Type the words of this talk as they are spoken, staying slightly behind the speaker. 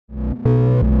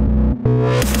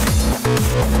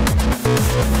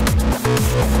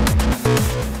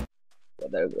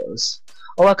potatoes.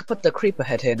 Oh, I could put the creeper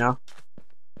head here now.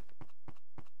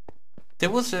 There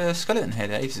was a skeleton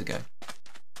head ages ago.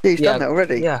 Yeah, he's done that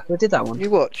already. Yeah, we did that one. You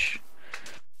watch.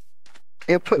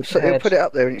 He'll put it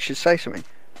up there and it should say something.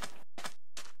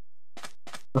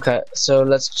 Okay, so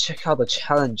let's check out the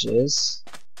challenges.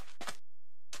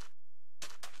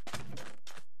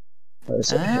 Where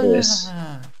is it? Here it is.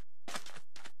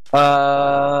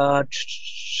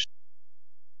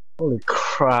 Holy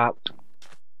crap.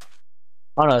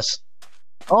 Oh no.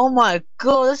 Oh my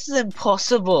god, this is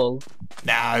impossible.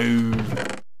 No.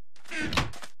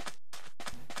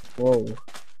 Whoa.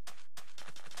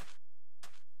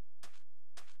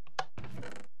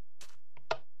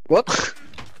 What?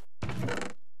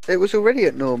 It was already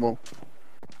at normal.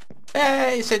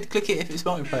 Hey, it said click it if it's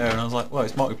multiplayer, and I was like, well,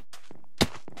 it's multiplayer.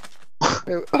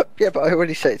 Yeah, but I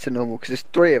already set it to normal because there's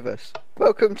 3 of us.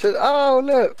 Welcome to. Oh,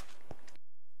 look!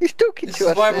 He's talking It's to a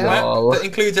us survival now. map that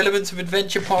includes elements of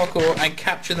adventure parkour and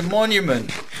capture the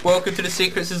monument. Welcome to the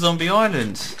secrets of Zombie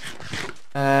Island.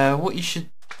 What you should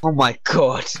Oh my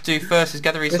god. do first is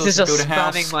gather This resources, is just build a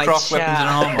house, spamming my craft weapons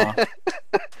and chat.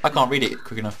 armour. I can't read it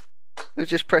quick enough. We'll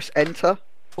just press enter.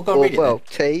 Well, go and Or, read it. well,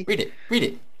 Then. T. Read it. Read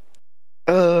it.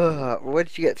 Where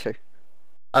did you get to?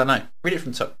 I don't know. Read it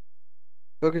from the top.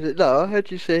 Welcome to. No, I heard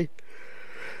you say.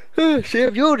 See,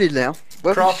 I'm yawning now.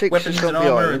 Welcome Craft to Six weapons and Zombie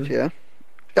armour Island, and- yeah.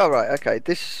 Alright, okay.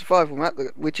 This is survival map.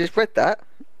 We just read that.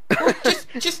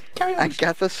 Just carry on. And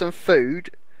gather some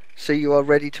food so you are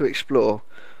ready to explore.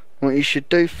 What you should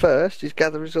do first is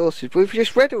gather resources. We've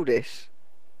just read all this.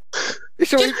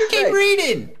 It's already Just been keep read.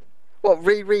 reading. What,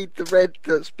 reread the read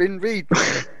that's been read?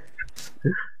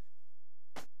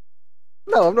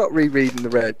 No, I'm not rereading the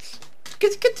reds.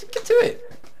 Get to it.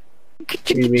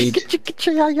 Reread.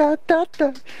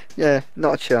 Yeah,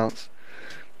 not a chance.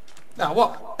 Now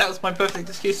what? That was my perfect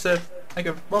excuse to make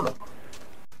a roll-up.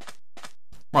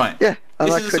 Right. Yeah, and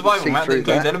This I is a couldn't survival see map that through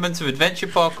includes that. elements of adventure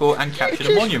parkour and capture the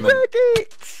Just monument. read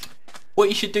it! What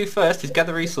you should do first is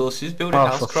gather resources, build a Oh,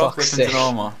 house, for craft fuck's weapons and sake.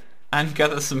 armour, and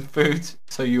gather some food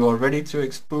so you are ready to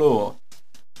explore.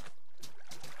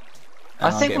 I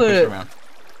And I'm think getting pushed we're- around.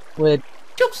 We're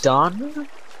Jobs! done.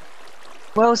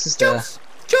 What else is there? Jobs!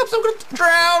 Jobs, I'm gonna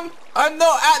drown! I'm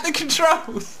not at the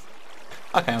controls!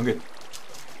 Okay, I'm good.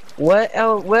 Where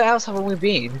else haven't we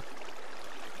been?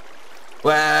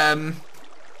 Well,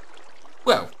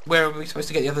 where are we supposed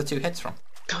to get the other 2 heads from?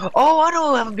 Oh, I know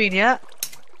where we haven't been yet.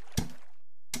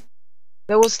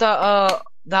 There was that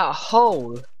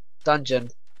whole dungeon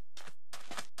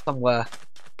somewhere.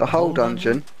 The whole Whole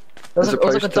dungeon. It was As like a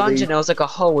opposed to dungeon. the- It was like a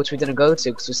hole which we didn't go to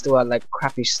because we still had like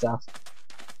crappy stuff.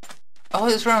 Oh,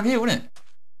 it was around here, wasn't it?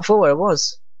 I thought where it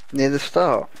was. Near the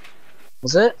start.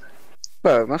 Was it?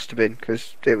 Well, it must have been,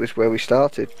 because it was where we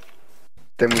started.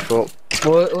 Then we thought,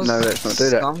 Well, it was No, let's not do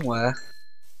that. somewhere.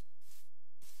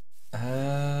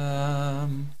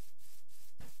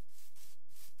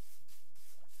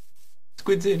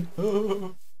 Squid's in.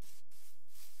 Oh.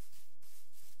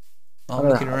 I'm I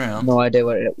looking have around. No idea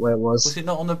where it was. Was it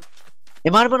not on the...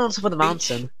 It might have been on top of the Beach?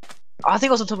 mountain. I think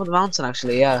it was on top of the mountain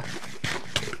actually. Yeah,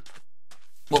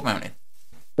 What mountain?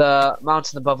 the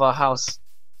mountain above our house.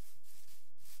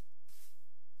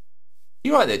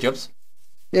 You right there, Jobs?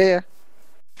 yeah.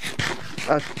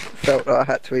 I felt that I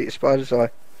had to eat a spider's eye.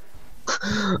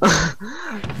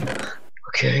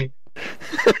 Okay,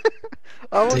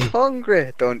 I was Deep.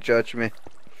 hungry. Don't judge me.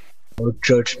 don't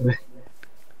judge me.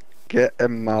 Get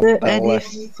in my Is there any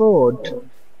belly. food? Do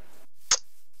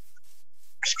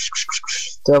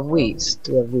we have wheat?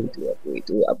 Do we have wheat? Do we have wheat?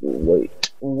 Do we have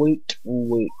wheat?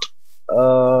 Wheat.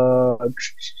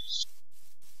 Is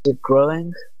it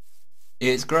growing?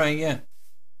 Yeah, it's growing, yeah.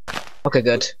 Okay,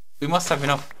 good. We must have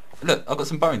enough. Look, I've got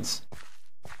some bones.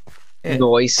 Yeah.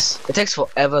 Nice. It takes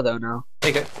forever though now.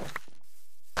 There you go.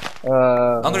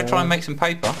 I'm going to try and make some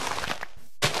paper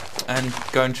and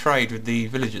go and trade with the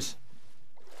villagers.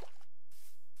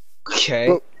 Okay.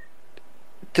 Well,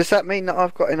 does that mean that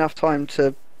I've got enough time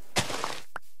to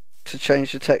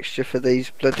change the texture for these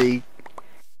bloody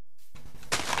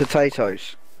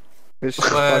potatoes? It's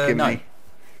bugging no. me.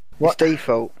 What? It's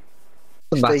default.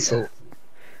 Doesn't It's matter. default.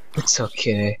 It's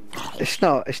okay. It's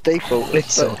not. It's default.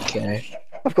 It's But okay.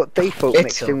 I've got default It's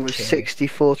mixed in with okay.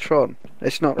 64 Tron.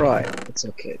 It's not right. It's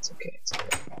okay. It's okay. It's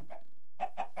okay.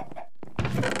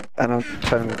 And I'm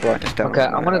turning the brightness down. Okay,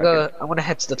 on I'm that gonna go. again. I'm gonna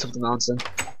head to the top of the mountain.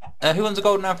 Who wants a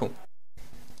golden apple?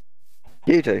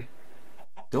 You do.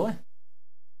 Do I?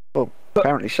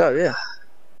 Apparently so. Yeah.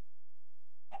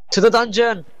 To the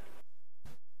dungeon.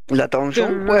 La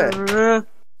donjon. Where?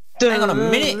 Hang on a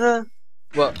minute.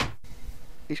 What?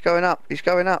 He's going up. He's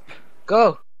going up.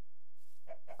 Go.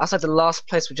 That's like the last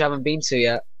place which I haven't been to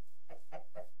yet.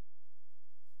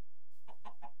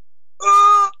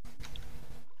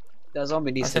 The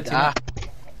zombie needs I to said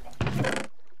die.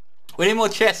 We need more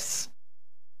chests.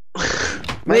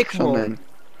 Make some more. then.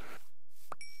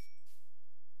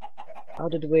 How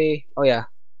did we? Oh yeah.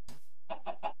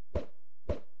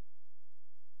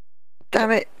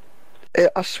 Damn it!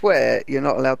 I swear you're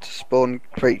not allowed to spawn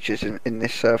creatures in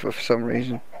this server for some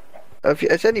reason.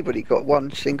 Has anybody got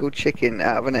one single chicken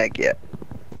out of an egg yet?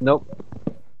 Nope.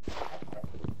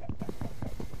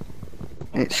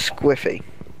 It's squiffy.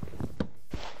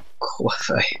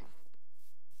 Coffee.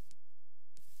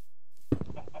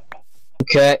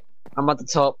 Okay, I'm at the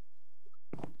top.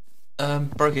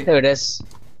 Broke it. There it is.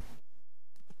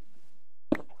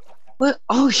 What?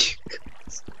 Oh,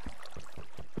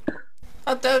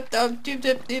 Trying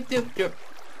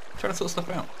to sort stuff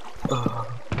out.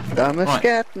 I'm a Right.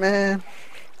 scat man.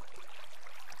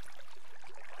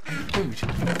 Food.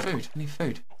 I need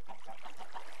food.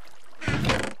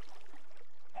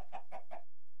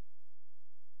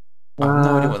 I have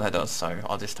no idea what that does, so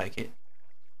I'll just take it.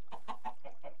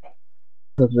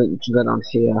 we can go down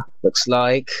here. Looks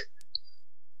like.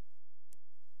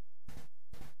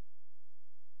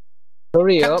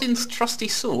 Hurry up. Captain's trusty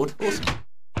sword. Awesome.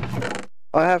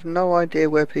 I have no idea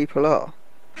where people are.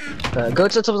 Go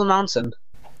to the top of the mountain.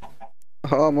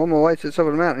 Oh, I'm on my way to the top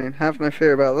of the mountain. Have no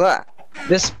fear about that.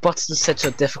 This button set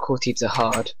your difficulty to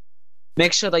hard.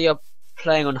 Make sure that you're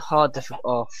playing on hard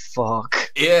Oh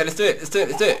fuck. Yeah, let's do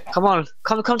it. Come on,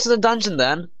 come to the dungeon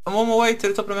then. I'm on my way to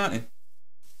the top of the mountain.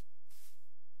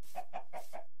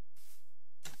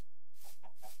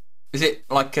 Is it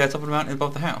like top of the mountain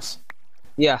above the house?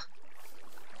 Yeah.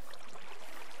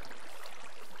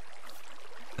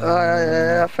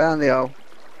 I found the hole.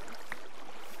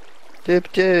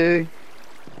 Doop.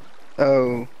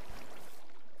 Oh.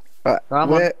 Right, Come on.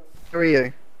 where are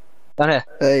you? Down here.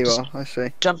 There you are, I see.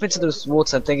 Jump into this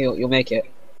water and think you'll make it.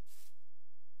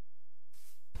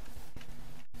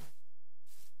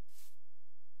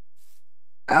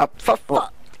 Ah, for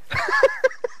fuck.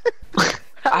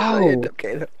 How did I end up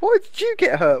getting hurt? What did you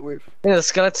get hurt with? Yeah, the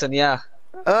skeleton, yeah.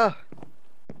 Ah,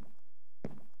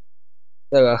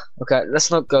 There we go. Okay,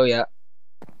 let's not go yet.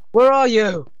 Where are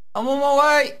you? I'm on my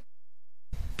way.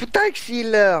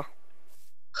 Potaxilla.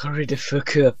 Hurry the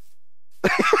fuck up.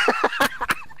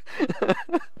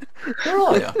 Where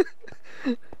are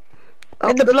you?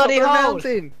 In the bloody hole.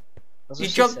 mountain. That's what You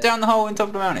she jumped said. down the hole on top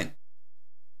of the mountain.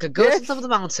 Okay, go Yes. to the top of the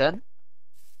mountain.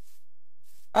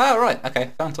 Oh right,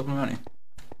 okay, found top of the mountain.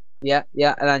 Yeah,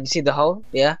 and then you see the hole?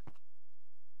 Yeah,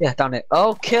 down it.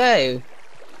 Okay.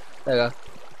 There we go.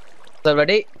 So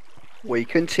ready? We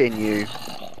continue.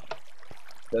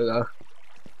 There we go.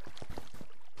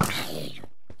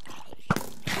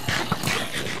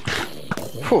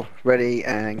 Whew, ready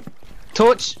and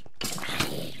Torch.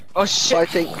 Oh shit.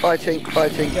 fighting,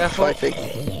 Careful. fighting.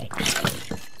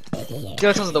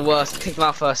 Skeletons are the worst. Take them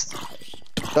out first.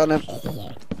 Done him.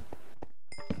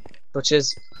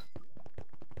 Torches.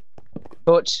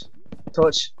 Torch.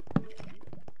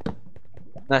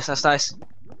 Nice.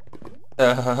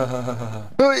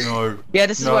 No. Yeah,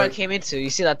 this is No. where I came into. You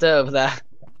see that dirt over there?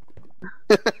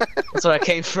 That's where I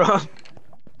came from.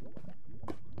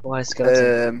 Why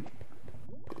skeleton?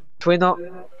 Can we not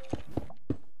do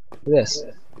this?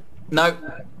 No.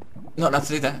 Not allowed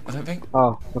to do that, I don't think.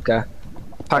 Oh, okay.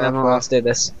 Apparently I'm not allowed to do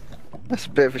this. That's a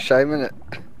bit of a shame, isn't it?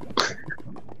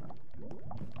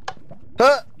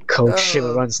 Huh! Cold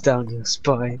shiver runs down your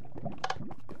spine.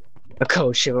 A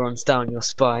cold shiver runs down your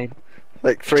spine.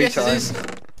 Like 3 Yes, it times. is.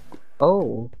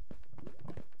 Oh.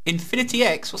 Infinity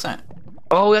X, what's that?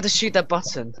 Oh, we have to shoot that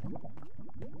button.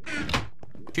 Shoot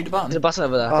the There's a button. button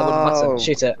over there. That wooden Oh. button.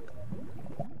 Shoot it.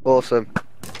 Awesome.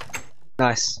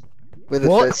 Nice. With a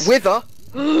What? wither,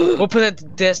 Open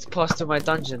this pass to my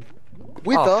dungeon.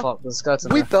 wither, Oh fuck, there's a skeleton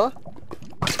there. wither.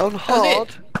 On hard.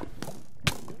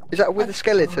 Is that with a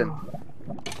skeleton?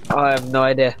 I have no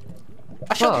idea.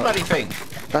 I shot the Oh. bloody thing.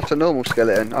 That's a normal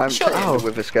skeleton. I haven't Shut touched up. it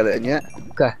with a skeleton yet.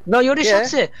 Okay. No, you already Yeah.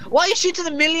 shot it. Why are you shooting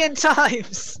a million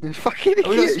times? You fucking Are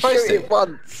we not idiot. supposed Shoot to? it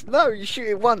once. No, you shoot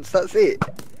it once. That's it.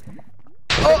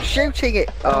 Oh, shooting it.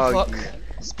 Oh, Oh, fuck.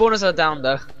 Spawners are down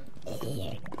though.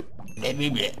 there's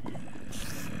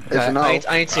Okay, an hole.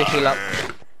 I need to heal up.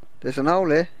 There's an hole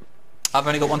here. I've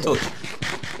only got one torch.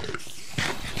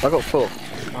 I got 4.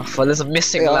 Oh fuck, there's a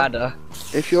missing Yeah. ladder.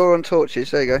 If you're on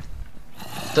torches, there you go.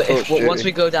 So if Torch once duty.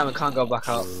 we go down, we can't go back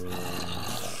up.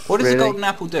 What does Really? the golden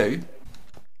apple do?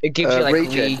 It gives you like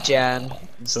regen. regen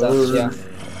and stuff. Yeah.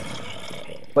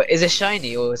 But is it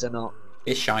shiny or is it not?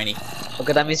 It's shiny.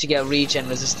 Okay, that means you get regen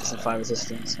resistance and fire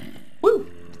resistance Woo!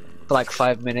 for like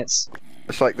 5 minutes.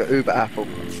 It's like the Uber apple.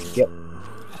 Yep.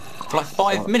 For like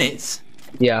 5 minutes?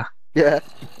 Yeah. Yeah.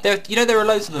 You know there are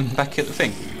loads of them back at the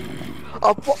thing.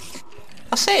 Oh, what?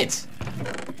 I said.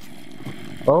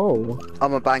 Oh.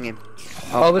 I'm a bang him.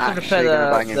 Oh, we can repair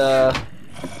the.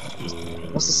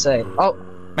 What's it say? Oh.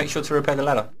 Make sure to repair the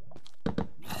ladder.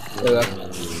 There we go.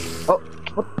 Oh.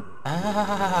 What?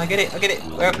 Ah, I get it.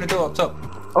 We open the door up top.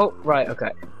 Oh, right.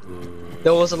 Okay.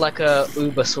 There was like a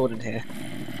Uber sword in here.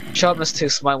 Sharpness 2,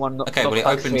 smite 1. Okay, well it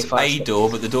opens a door,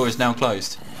 but the door is now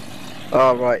closed.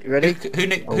 Oh, right. You ready? Who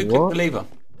clicked the lever?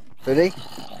 Ready?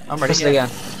 I'm ready. Press it again.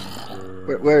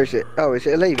 Where is it? Oh, is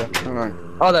it a lever? Alright.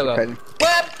 Oh, there we go. Okay.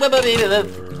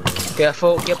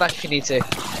 Careful, get back if you need to.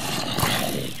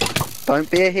 Don't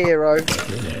be a hero.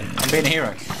 I'm being a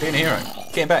hero.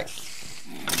 Getting back.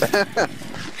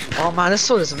 Oh man, this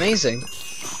sword is amazing.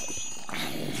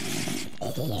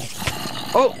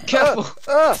 Oh, careful!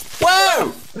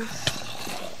 Whoa!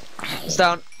 It's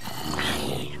down.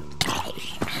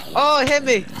 Oh, it hit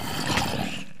me!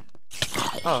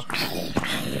 Oh.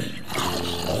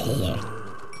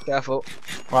 Careful.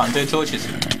 Right, I'm doing torches.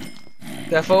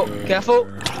 Careful, careful!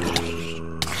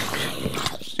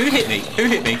 Who hit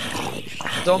me?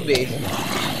 Zombie.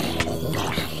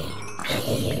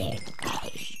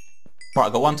 Right,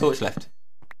 I've got one torch left.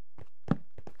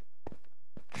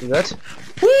 You good?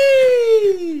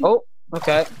 Whee! Oh,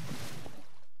 okay.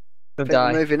 Don't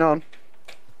die. Moving on.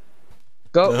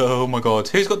 Go! Oh my god.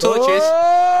 Who's got torches?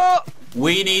 Oh!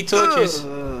 We need torches.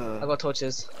 I got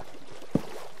torches.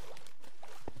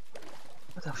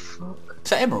 What the fuck? Is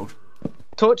that emerald?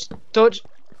 Torch! Is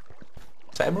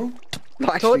that emerald?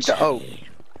 Nicely Torch. done. Oh,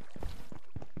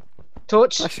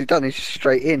 Torch! nicely done. He's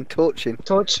straight in, torching.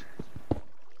 Torch!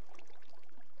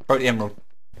 Broke the emerald.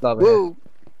 Love it. Whoa.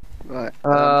 Right.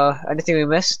 Anything we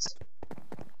missed?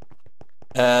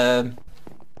 I don't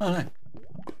know.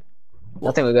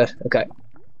 I think we're good. Okay.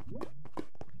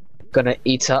 Gonna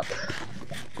eat up.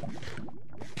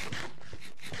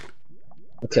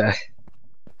 Okay.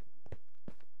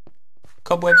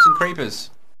 Cobwebs and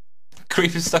creepers.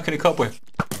 Creepers stuck in a cobweb.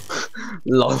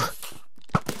 Lol.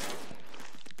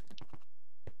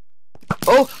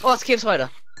 Oh! Oh, it's a cave spider!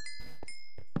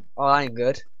 Oh, I ain't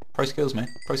good. Pro skills, man.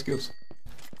 Pro skills.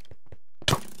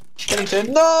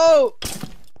 Skeleton. No!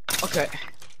 Okay.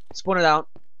 Spawn it out.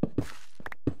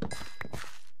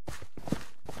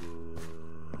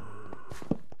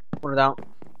 Spawn it out.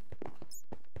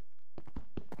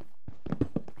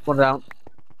 Spawn it out.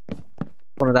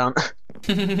 Spawn it down.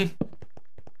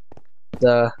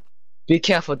 Be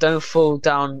careful, don't fall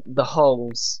down the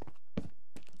holes.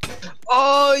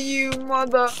 Oh, you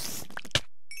mother!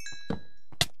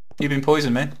 You've been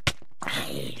poisoned, man.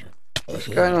 What's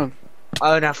going on?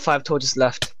 I only have 5 torches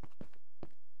left.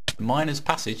 Miner's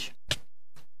passage.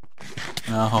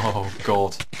 Oh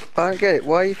god. I don't get it.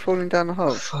 Why are you falling down the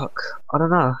hole? Fuck. I don't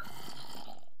know.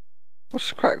 What's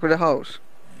the crack with the holes?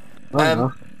 I don't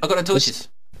know. I got the torches.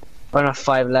 I only have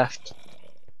 5 left.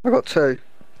 I got 2.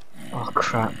 Oh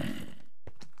crap.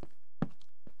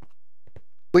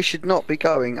 We should not be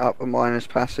going up a miner's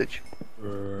passage.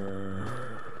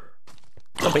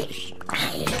 Zombie.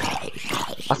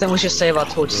 I think we should save our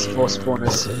torches for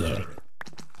spawners.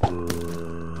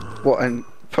 What, and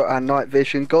put our night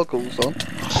vision goggles on?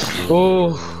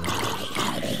 Oh.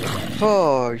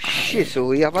 Oh,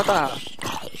 shizzle, yabada.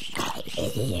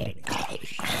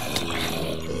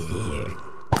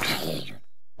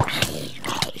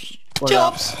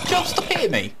 Jobs, stop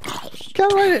hitting me. Go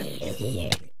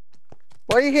right.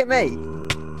 Why you hit me?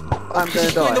 I'm gonna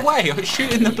He's in the die. way. I was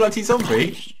shooting the bloody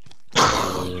zombie.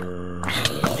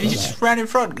 And he just ran in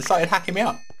front and started hacking me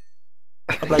up.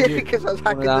 I blame Yeah, you. because I was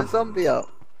hacking the zombie up.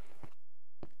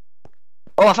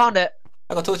 Oh, I found it.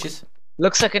 I got torches.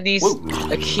 Looks like it needs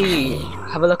Whoa. a key.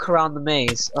 Have a look around the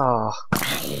maze. Oh.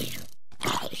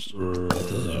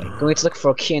 We need to look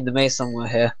for a key in the maze somewhere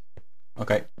here.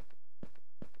 Okay.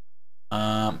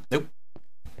 Nope.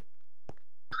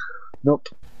 Nope.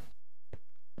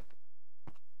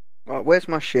 Right, where's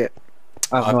my shit?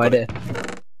 I have I've no got idea.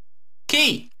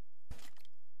 Key.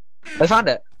 I found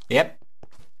it. Yep.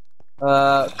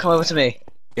 Come over to me.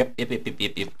 Yep. Here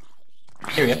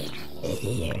we go.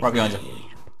 Right behind you.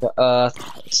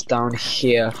 It's down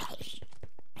here.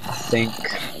 I think.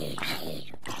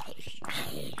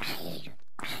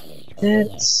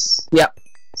 Yep.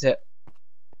 That's it.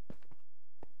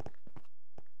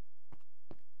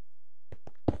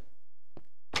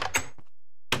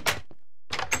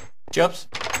 Jobs,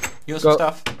 you want Go. some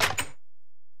stuff?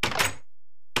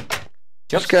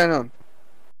 Jobs, What's going on? you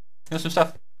want some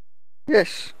stuff?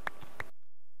 Yes.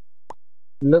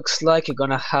 Looks like you're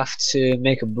gonna have to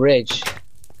make a bridge.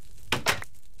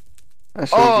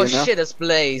 That's Oh easy enough. shit, it's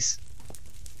Blaze.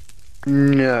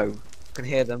 No. I can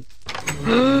hear them.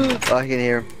 I can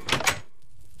hear him.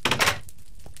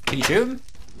 Can you shoot him?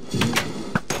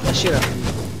 Let's shoot him.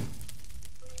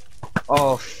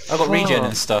 Oh, I've got regen fuck.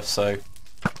 and stuff, so...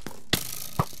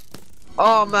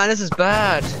 Oh man, this is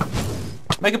bad.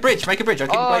 Make a bridge, I keep Oh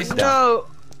blazing down. no!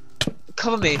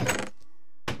 Cover me.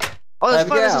 Oh, there's Get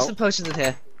fire out. resistant potions in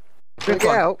here. Drink Get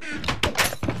one. out.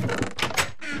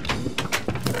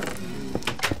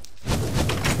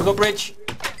 We've got bridge.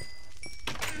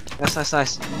 Nice, nice,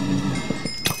 nice.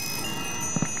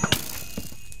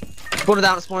 Spawn it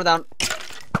down, spawn it down.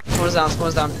 Spawn it down, spawn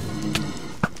it down.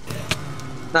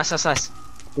 Nice, nice, nice.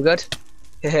 We good?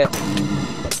 Here.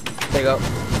 There you go.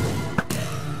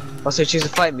 Also choose to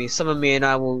fight me. Summon me and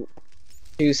I will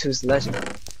choose who's the legend.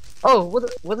 Oh, what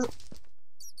the?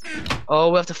 Oh,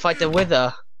 we have to fight the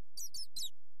Wither.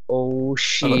 Oh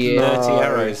shit. I've got 30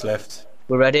 arrows left.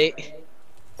 We're ready.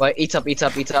 Wait, eat up, eat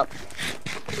up, eat up.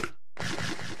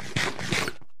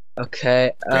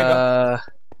 Okay, I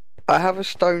have a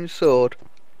stone sword.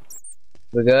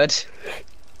 we're good.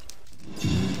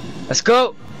 Let's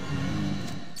go.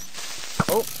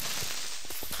 Oh,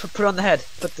 put it on the head.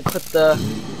 Put the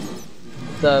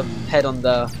head on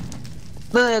the.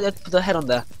 No, put the head on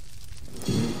there.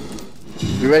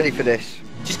 You ready for this?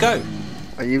 Just go.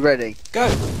 Are you ready? Go.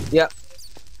 Yeah.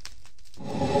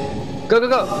 Go, go,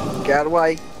 go. Get out of the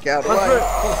way. Get out of the Run through way. it.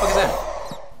 What the fuck is that?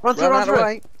 Run through, Run run out of the through.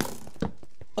 way.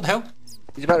 What the hell?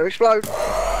 He's about to explode. Pull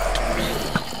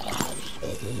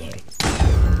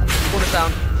it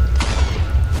down. I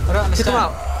don't Take understand. him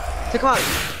out. Take him out. I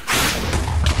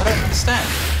don't understand.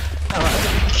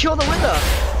 Kill the Wither.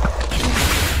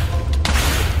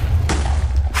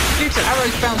 Shoot him.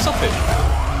 Arrows bounce off him.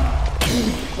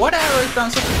 Why do arrows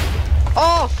bounce off him?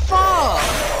 Oh fuck!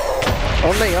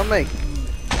 On me, on me.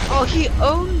 Oh, he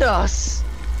owned us.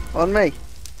 On me.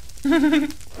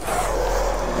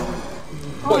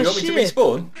 What, you want me to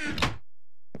respawn?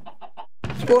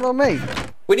 Spawn on me.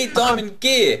 We need diamond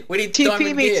gear. We need TP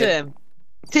diamond me to gear. him.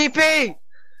 TP.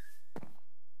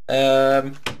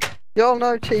 Y'all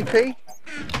know TP?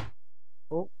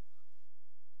 You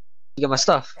got my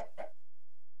stuff.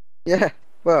 Yeah.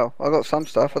 Well, I got some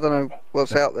stuff. I don't know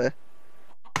what's out there.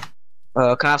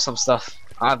 Can I have some stuff?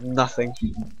 I have nothing.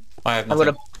 I have I've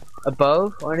nothing. got a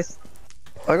bow or anything.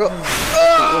 I got.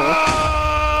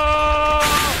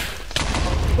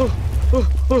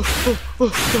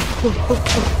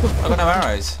 I've got no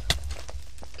arrows.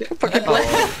 Fucking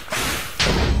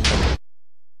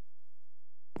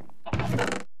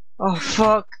Oh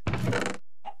fuck!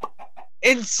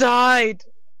 Inside.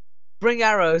 Bring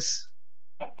arrows.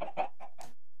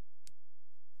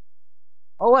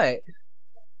 Oh wait.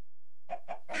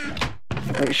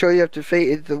 Make sure you have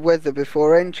defeated the Wither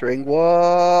before entering. What?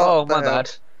 Oh the my hell?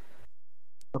 bad.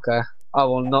 Okay, I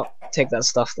will not take that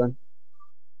stuff then.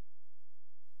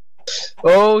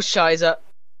 Oh shiza!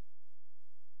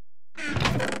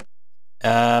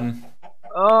 Oh,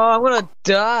 I'm gonna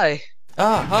die.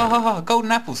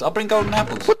 Golden apples. I'll bring golden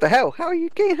apples. What the hell? How are you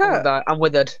getting I'm gonna hurt? die. I'm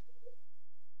withered.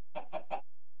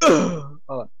 Oh.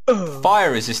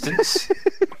 Fire resistance.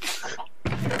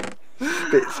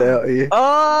 Spits out of you.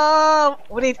 Oh,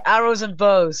 we need arrows and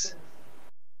bows.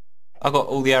 I got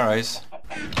all the arrows.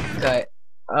 Okay.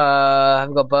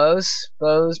 I've got bows,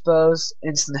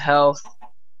 instant health.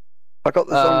 I got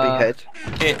the zombie head.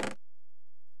 Here.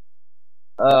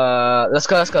 Let's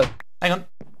go. Hang on.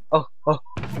 Oh,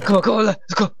 come on,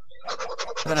 let's go.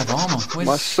 I don't have armor. Where's...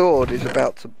 My sword is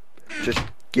about to just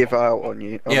give out on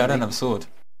you. Yeah, I don't have a sword.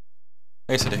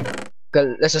 Yes, I do.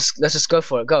 Okay, let's just go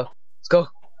for it. Go. Let's go.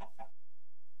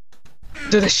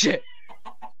 Do this shit.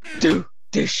 Do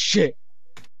this shit.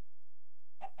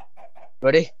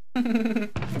 Ready? Do you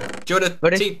want to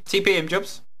Ready? TP him,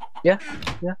 Jobs? Yeah.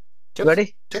 Jobs?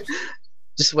 Ready? Jobs?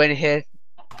 Just waiting here.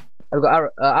 I've got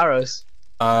arrows.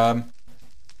 I've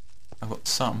got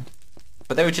some.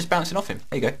 But they were just bouncing off him.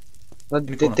 There you go. Well,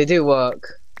 the corner. they do work.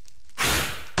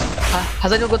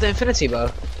 Has anyone got the infinity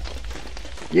bow?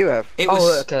 You have. It was...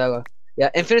 Oh, okay, there we go. Yeah,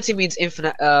 infinity means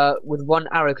infinite. With one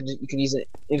arrow, you can use it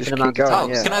infinite keep amount of going,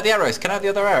 times. yeah. Can I have the arrows? Can I have the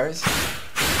other arrows?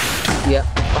 Yeah.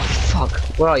 Oh fuck!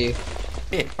 Where are you?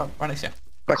 Here, right next to you. I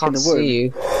Back in can't the womb. see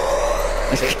you.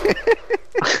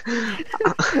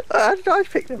 I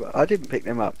picked them up. I didn't pick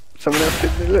them up. Someone else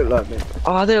didn't look like me.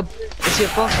 Oh, is he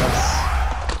above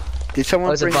us? Did someone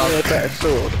Oh, it's bring me above. a better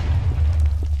sword?